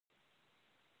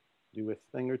do a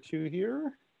thing or two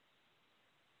here.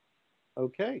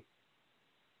 Okay,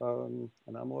 and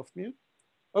I'm off mute.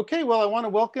 Okay, well, I want to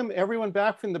welcome everyone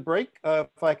back from the break.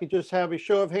 If I could just have a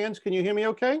show of hands, can you hear me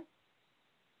okay?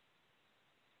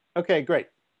 Okay, great.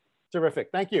 Terrific,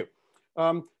 thank you.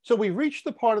 So we reached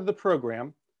the part of the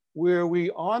program where we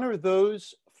honor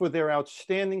those for their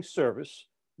outstanding service,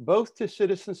 both to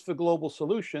Citizens for Global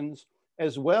Solutions,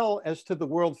 as well as to the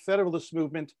World Federalist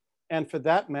Movement, and for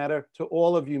that matter, to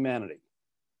all of humanity.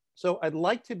 So I'd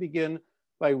like to begin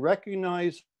by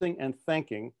recognizing and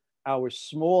thanking our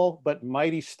small but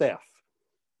mighty staff.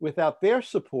 Without their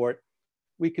support,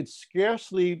 we could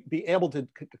scarcely be able to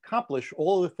accomplish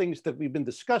all the things that we've been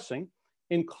discussing,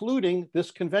 including this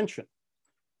convention.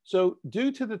 So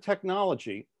due to the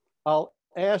technology, I'll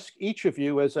ask each of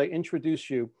you as I introduce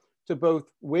you to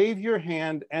both wave your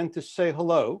hand and to say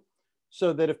hello,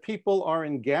 so that if people are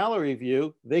in gallery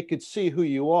view, they could see who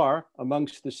you are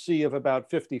amongst the sea of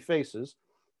about 50 faces.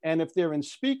 And if they're in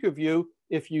speaker view,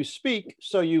 if you speak,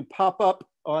 so you pop up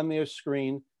on their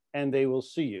screen and they will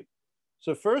see you.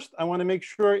 So first, I want to make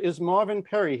sure, is Marvin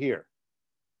Perry here?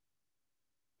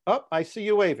 Oh, I see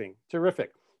you waving.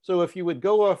 Terrific. So if you would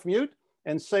go off mute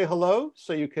and say hello,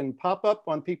 so you can pop up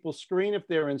on people's screen if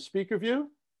they're in speaker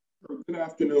view. Good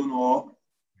afternoon, all.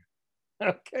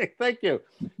 Okay, thank you.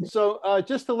 So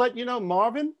just to let you know,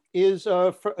 Marvin is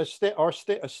a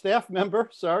staff member,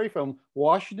 sorry, from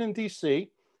Washington, D.C.,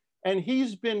 and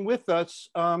he's been with us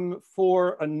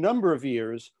for a number of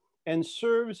years and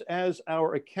serves as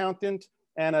our accountant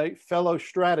and a fellow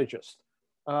strategist.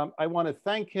 I want to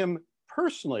thank him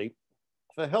personally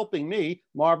for helping me.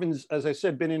 Marvin's, as I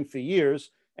said, been in for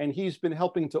years, and he's been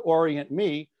helping to orient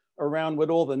me around what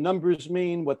all the numbers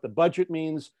mean, what the budget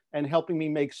means, and helping me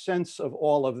make sense of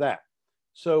all of that.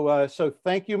 So, so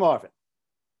thank you, Marvin.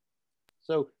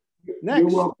 So next. You're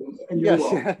welcome. You're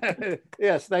welcome.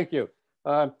 Yes, thank you.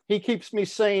 He keeps me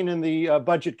sane in the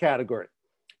budget category.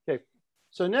 Okay,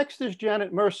 so next is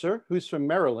Janet Mercer, who's from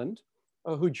Maryland,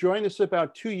 who joined us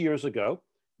about 2 years ago.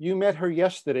 You met her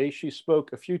yesterday. She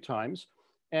spoke a few times.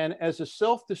 And as a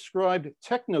self-described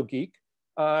techno geek,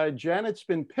 Janet's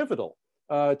been pivotal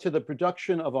to the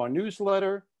production of our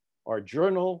newsletter, our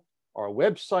journal, our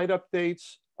website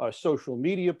updates, our social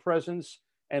media presence,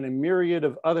 and a myriad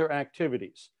of other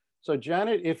activities. So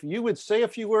Janet, if you would say a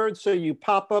few words so you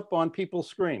pop up on people's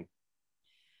screen.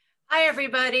 Hi,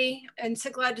 everybody. I'm so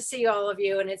glad to see all of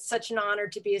you. And it's such an honor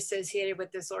to be associated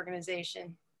with this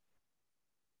organization.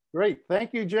 Great,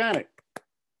 thank you, Janet.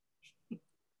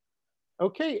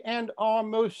 Okay, and our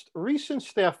most recent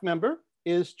staff member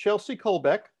is Chelsey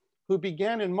Kolbeck, who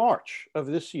began in March of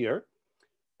this year.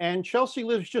 And Chelsey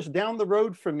lives just down the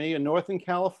road from me in Northern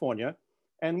California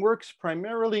and works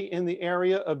primarily in the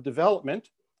area of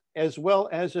development, as well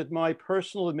as as my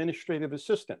personal administrative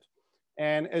assistant.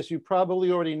 And as you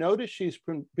probably already noticed, she's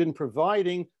been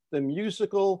providing the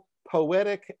musical,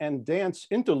 poetic, and dance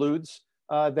interludes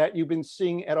that you've been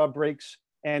seeing at our breaks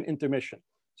and intermission.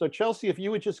 So Chelsey, if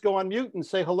you would just go on mute and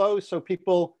say hello so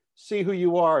people see who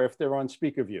you are if they're on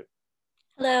speaker view.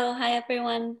 Hello, hi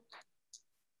everyone.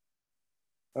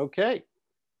 Okay,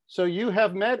 so you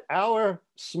have met our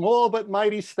small but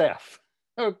mighty staff.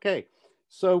 Okay,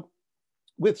 so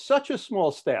with such a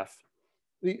small staff,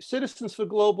 the Citizens for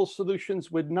Global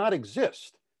Solutions would not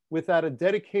exist without a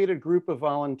dedicated group of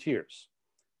volunteers.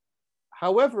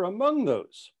 However, among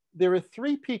those, there are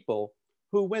 3 people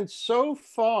who went so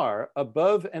far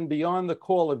above and beyond the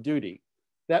call of duty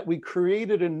that we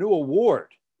created a new award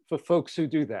for folks who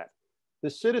do that, the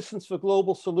Citizens for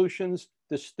Global Solutions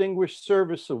Distinguished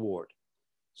Service Award.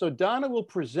 So Donna will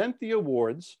present the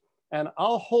awards and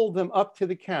I'll hold them up to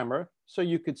the camera so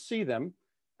you could see them.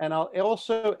 And I'll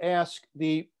also ask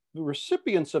the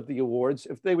recipients of the awards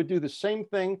if they would do the same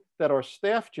thing that our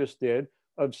staff just did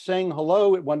of saying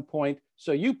hello at one point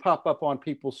so you pop up on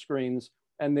people's screens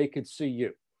and they could see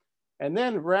you. And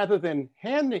then rather than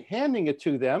handing it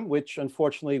to them, which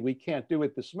unfortunately we can't do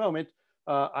at this moment,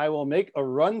 I will make a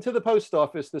run to the post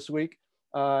office this week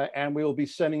and we will be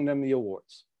sending them the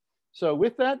awards. So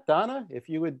with that, Donna, if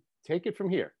you would take it from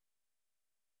here.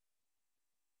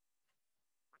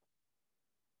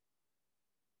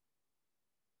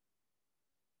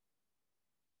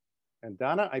 And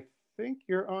Donna, I think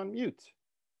you're on mute.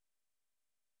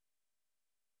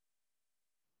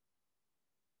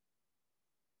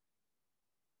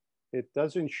 It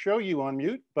doesn't show you on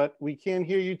mute, but we can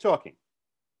hear you talking.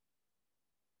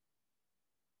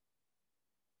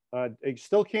 I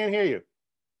still can't hear you.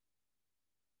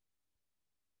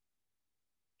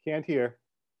 Can't hear.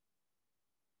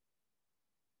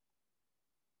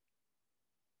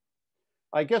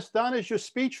 I guess Donna's just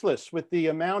speechless with the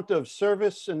amount of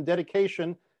service and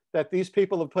dedication that these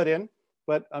people have put in,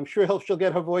 but I'm sure she'll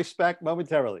get her voice back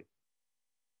momentarily.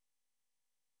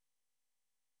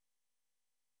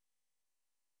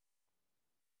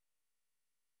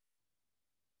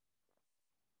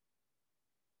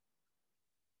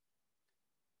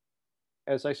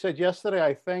 As I said yesterday,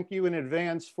 I thank you in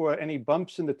advance for any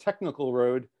bumps in the technical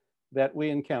road that we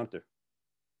encounter.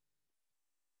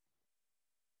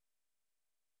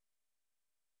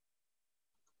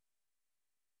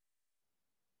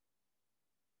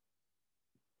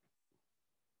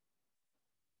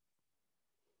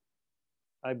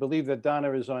 I believe that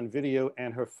Donna is on video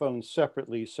and her phone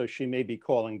separately, so she may be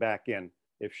calling back in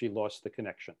if she lost the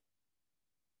connection.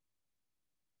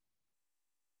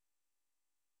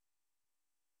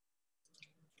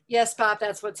 Yes, Bob,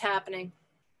 that's what's happening.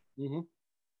 Mm-hmm.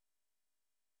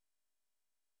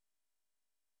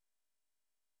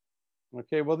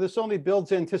 Okay, well, this only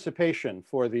builds anticipation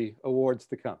for the awards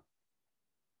to come.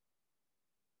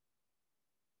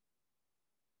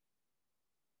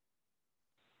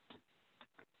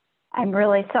 I'm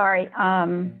really sorry.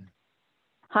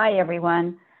 Hi,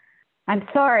 everyone. I'm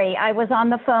sorry. I was on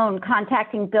the phone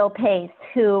contacting Bill Pace,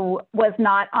 who was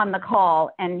not on the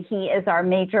call, and he is our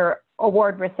major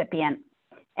award recipient.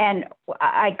 And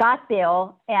I got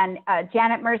Bill, and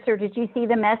Janet Mercer, did you see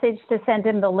the message to send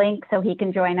him the link so he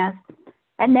can join us?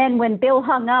 And then when Bill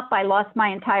hung up, I lost my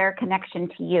entire connection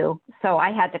to you. So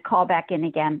I had to call back in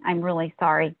again. I'm really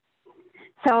sorry.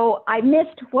 So I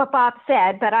missed what Bob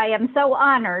said, but I am so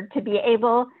honored to be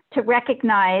able to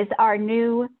recognize our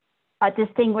new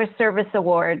Distinguished Service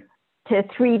Award to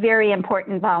 3 very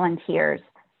important volunteers.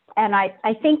 And I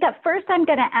think that first I'm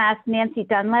going to ask Nancy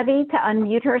Dunlavy to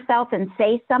unmute herself and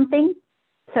say something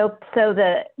so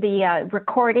the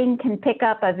recording can pick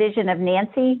up a vision of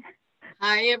Nancy.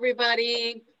 Hi,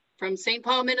 everybody from St.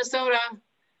 Paul, Minnesota.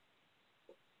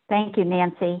 Thank you,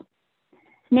 Nancy.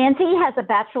 Nancy has a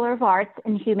Bachelor of Arts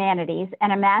in Humanities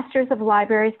and a Master's of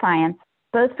Library Science,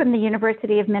 both from the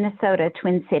University of Minnesota,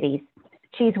 Twin Cities.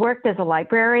 She's worked as a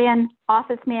librarian,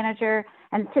 office manager,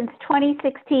 and since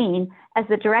 2016 as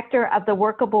the director of the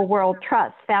Workable World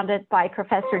Trust, founded by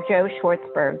Professor Joe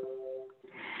Schwartzberg.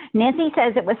 Nancy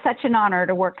says it was such an honor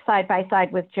to work side by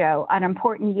side with Joe on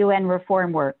important UN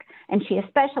reform work, and she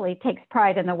especially takes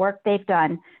pride in the work they've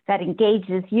done that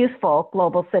engages youthful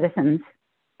global citizens.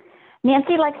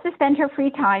 Nancy likes to spend her free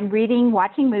time reading,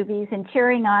 watching movies, and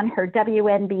cheering on her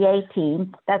WNBA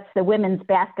team, that's the women's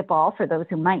basketball for those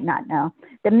who might not know,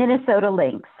 the Minnesota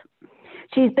Lynx.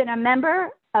 She's been a member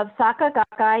of Saka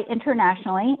Gakkai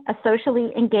internationally, a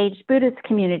socially engaged Buddhist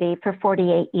community, for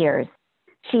 48 years.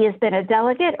 She has been a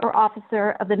delegate or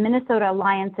officer of the Minnesota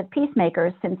Alliance of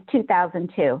Peacemakers since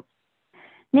 2002.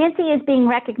 Nancy is being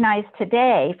recognized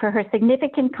today for her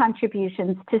significant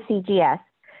contributions to CGS,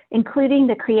 including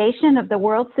the creation of the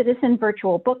World Citizen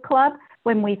Virtual Book Club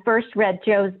when we first read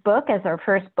Joe's book as our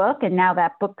first book, and now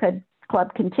that book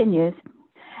club continues,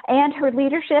 and her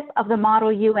leadership of the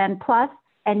Model UN Plus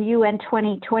and UN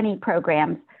 2020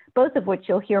 programs, both of which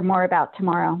you'll hear more about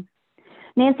tomorrow.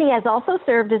 Nancy has also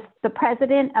served as the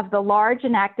president of the large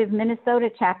and active Minnesota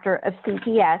chapter of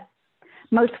CGS,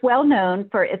 most well known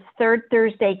for its Third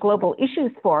Thursday Global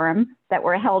Issues Forum that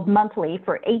were held monthly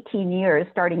for 18 years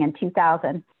starting in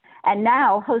 2000. And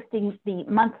now hosting the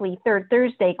monthly Third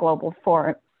Thursday Global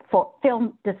Forum for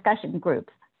film discussion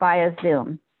groups via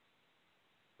Zoom.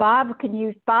 Bob,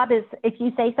 if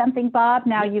you say something, Bob,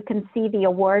 now you can see the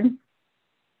award.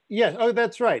 Yes, oh,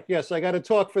 that's right. Yes, I got to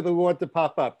talk for the award to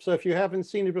pop up. So if you haven't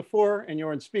seen it before and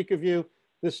you're in speaker view,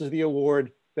 this is the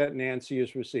award that Nancy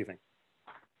is receiving.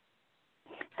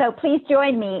 So please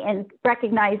join me in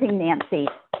recognizing Nancy.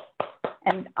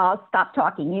 And I'll stop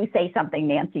talking. You say something,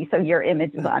 Nancy, so your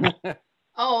image is on.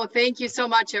 Oh, thank you so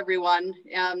much, everyone.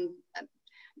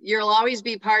 You'll always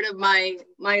be part of my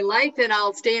life, and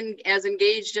I'll stay as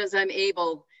engaged as I'm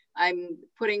able. I'm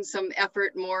putting some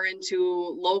effort more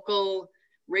into local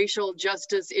racial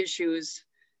justice issues,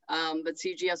 but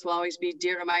CGS will always be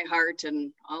dear to my heart,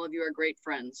 and all of you are great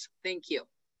friends. Thank you.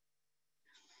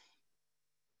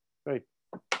 Great.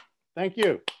 Thank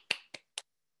you.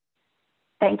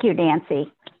 Thank you,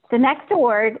 Nancy. The next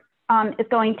award is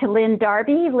going to Lynn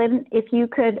Darbie. Lynn, if you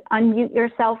could unmute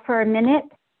yourself for a minute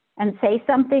and say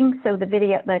something so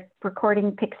the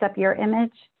recording picks up your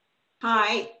image.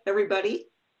 Hi, everybody.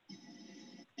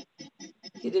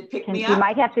 Did it pick me up? You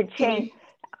might have to change.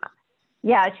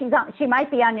 Yeah, she might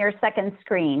be on your second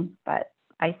screen, but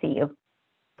I see you.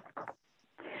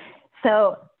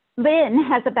 So Lynn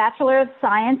has a Bachelor of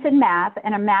Science in Math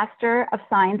and a Master of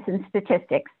Science in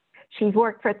Statistics. She's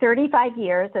worked for 35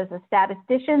 years as a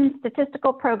statistician,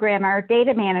 statistical programmer,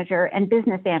 data manager, and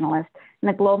business analyst in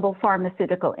the global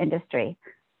pharmaceutical industry.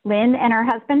 Lynn and her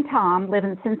husband, Tom, live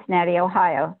in Cincinnati,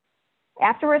 Ohio.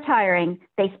 After retiring,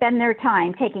 they spend their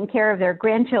time taking care of their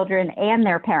grandchildren and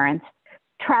their parents,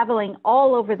 traveling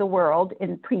all over the world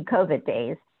in pre-COVID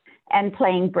days, and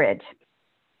playing bridge.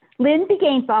 Lynn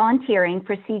began volunteering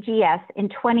for CGS in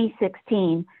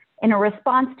 2016 in a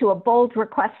response to a bold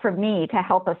request from me to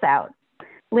help us out.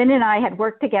 Lynn and I had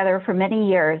worked together for many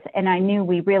years, and I knew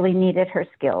we really needed her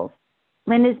skills.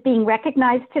 Lynn is being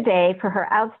recognized today for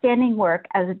her outstanding work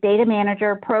as a data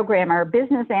manager, programmer,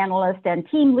 business analyst, and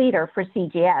team leader for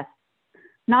CGS.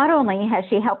 Not only has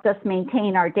she helped us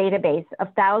maintain our database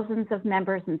of thousands of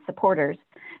members and supporters,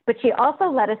 but she also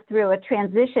led us through a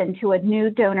transition to a new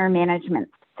donor management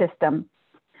system.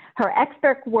 Her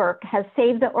expert work has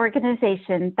saved the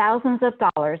organization thousands of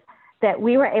dollars that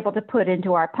we were able to put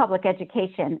into our public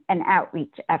education and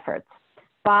outreach efforts.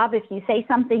 Bob, if you say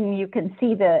something, you can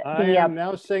see I am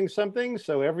now saying something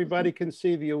so everybody can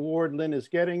see the award Lynn is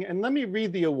getting. And let me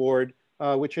read the award,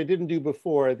 which I didn't do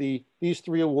before. These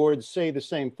three awards say the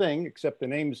same thing, except the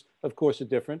names, of course, are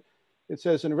different. It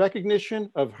says, in recognition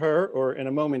of her, or in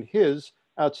a moment, his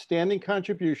outstanding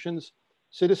contributions,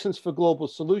 Citizens for Global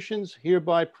Solutions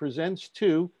hereby presents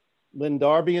to Lynn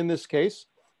Darbie, in this case,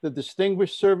 the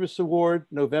Distinguished Service Award,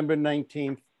 November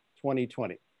 19th,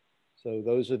 2020. So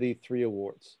those are the three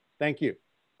awards. Thank you.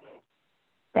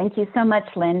 Thank you so much,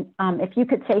 Lynn. If you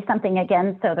could say something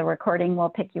again so the recording will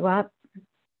pick you up.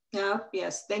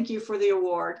 Yes, thank you for the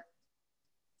award.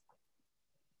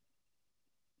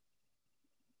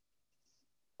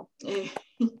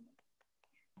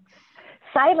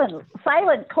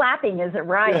 Silent clapping is a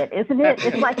riot, isn't it?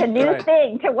 It's like a new Right.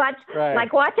 thing to watch, Right.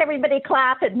 like watch everybody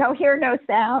clap and hear no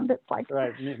sound. It's like,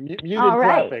 Right, muted all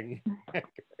right. clapping.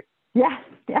 Yes.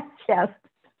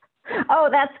 Oh,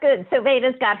 that's good. So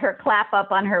Veda's got her clap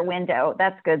up on her window.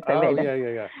 That's good. So Oh, Veda.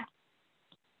 yeah.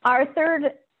 Our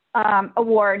third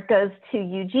award goes to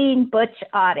Eugene Butch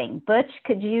Otting. Butch,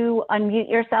 could you unmute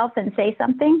yourself and say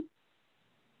something?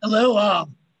 Hello, all.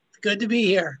 Good to be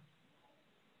here.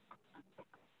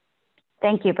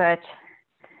 Thank you, Butch.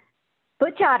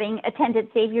 Butch Otting attended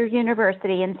Xavier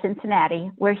University in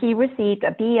Cincinnati, where he received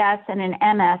a BS and an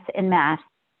MS in math.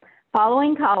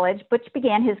 Following college, Butch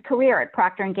began his career at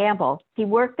Procter & Gamble. He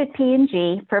worked at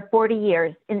P&G for 40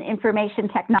 years in the information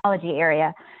technology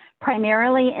area,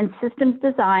 primarily in systems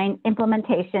design,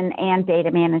 implementation, and data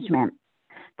management.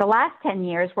 The last 10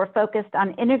 years were focused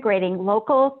on integrating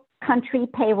local country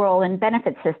payroll and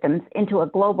benefit systems into a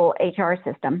global HR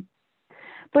system.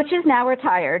 Butch is now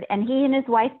retired, and he and his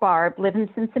wife, Barb, live in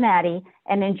Cincinnati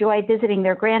and enjoy visiting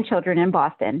their grandchildren in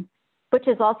Boston. Butch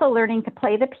is also learning to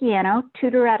play the piano,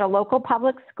 tutor at a local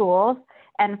public school,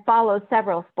 and follow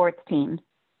several sports teams.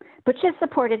 Butch has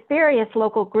supported various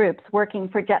local groups working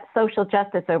for social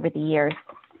justice over the years.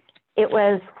 It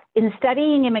was in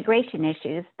studying immigration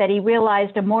issues that he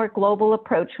realized a more global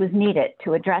approach was needed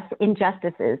to address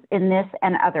injustices in this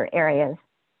and other areas.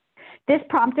 This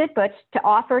prompted Butch to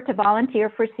offer to volunteer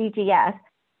for CGS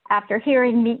after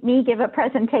hearing me give a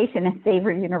presentation at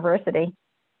Xavier University.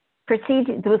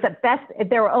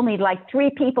 There were only like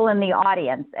 3 people in the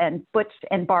audience, and Butch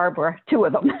and Barb were 2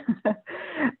 of them.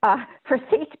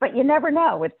 But you never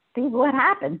know, see what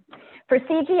happens. For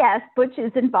CGS, Butch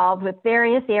is involved with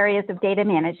various areas of data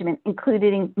management,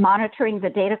 including monitoring the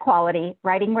data quality,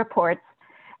 writing reports,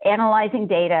 analyzing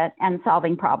data, and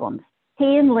solving problems.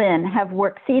 He and Lynn have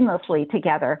worked seamlessly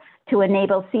together to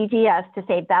enable CGS to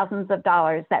save thousands of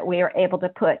dollars that we are able to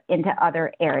put into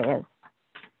other areas.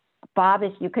 Bob,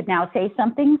 if you could now say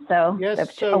something, so Yes, the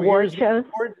so award shows.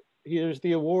 Here's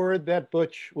the award that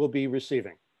Butch will be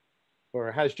receiving, or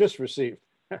has just received.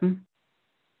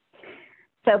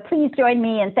 So please join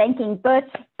me in thanking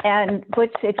Butch. And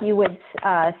Butch, if you would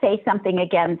say something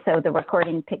again so the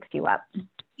recording picks you up.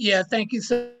 Yeah, thank you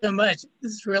so much.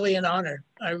 This is really an honor.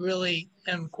 I really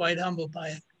am quite humbled by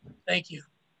it. Thank you.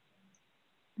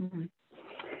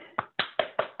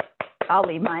 I'll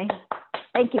leave mine.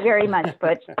 Thank you very much,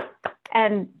 Butch.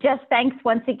 And just thanks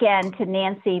once again to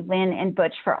Nancy, Lynn, and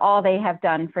Butch for all they have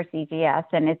done for CGS.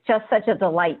 And it's just such a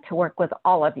delight to work with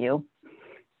all of you.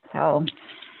 So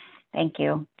thank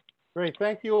you. Great,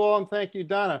 thank you all, and thank you,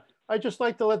 Donna. I'd just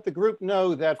like to let the group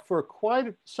know that for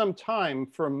quite some time,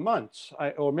 for months,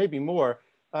 or maybe more,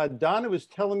 Donna was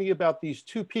telling me about these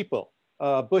 2 people,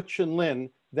 Butch and Lynn,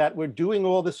 that were doing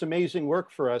all this amazing work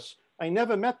for us. I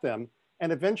never met them.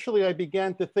 And eventually I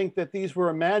began to think that these were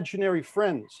imaginary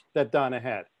friends that Donna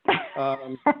had.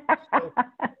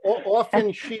 So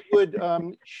often she would,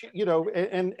 you know,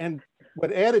 and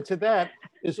what added to that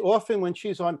is often when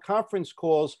she's on conference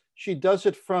calls, she does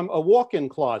it from a walk-in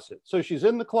closet. So she's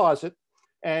in the closet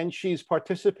and she's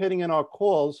participating in our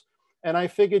calls. And I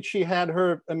figured she had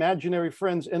her imaginary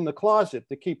friends in the closet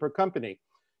to keep her company.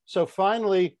 So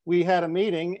finally, we had a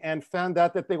meeting and found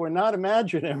out that they were not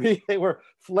imaginary. They were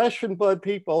flesh and blood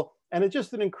people. And it's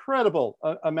just an incredible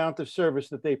amount of service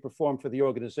that they perform for the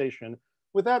organization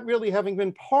without really having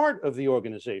been part of the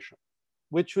organization,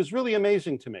 which was really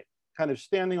amazing to me, kind of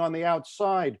standing on the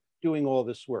outside doing all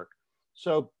this work.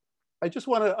 So I just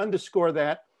want to underscore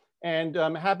that. And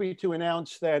I'm happy to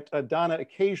announce that Donna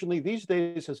occasionally these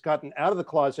days has gotten out of the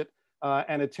closet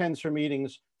and attends her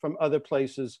meetings from other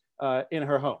places in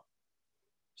her home.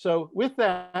 So with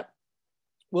that,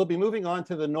 we'll be moving on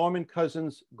to the Norman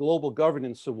Cousins Global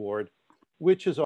Governance Award, which is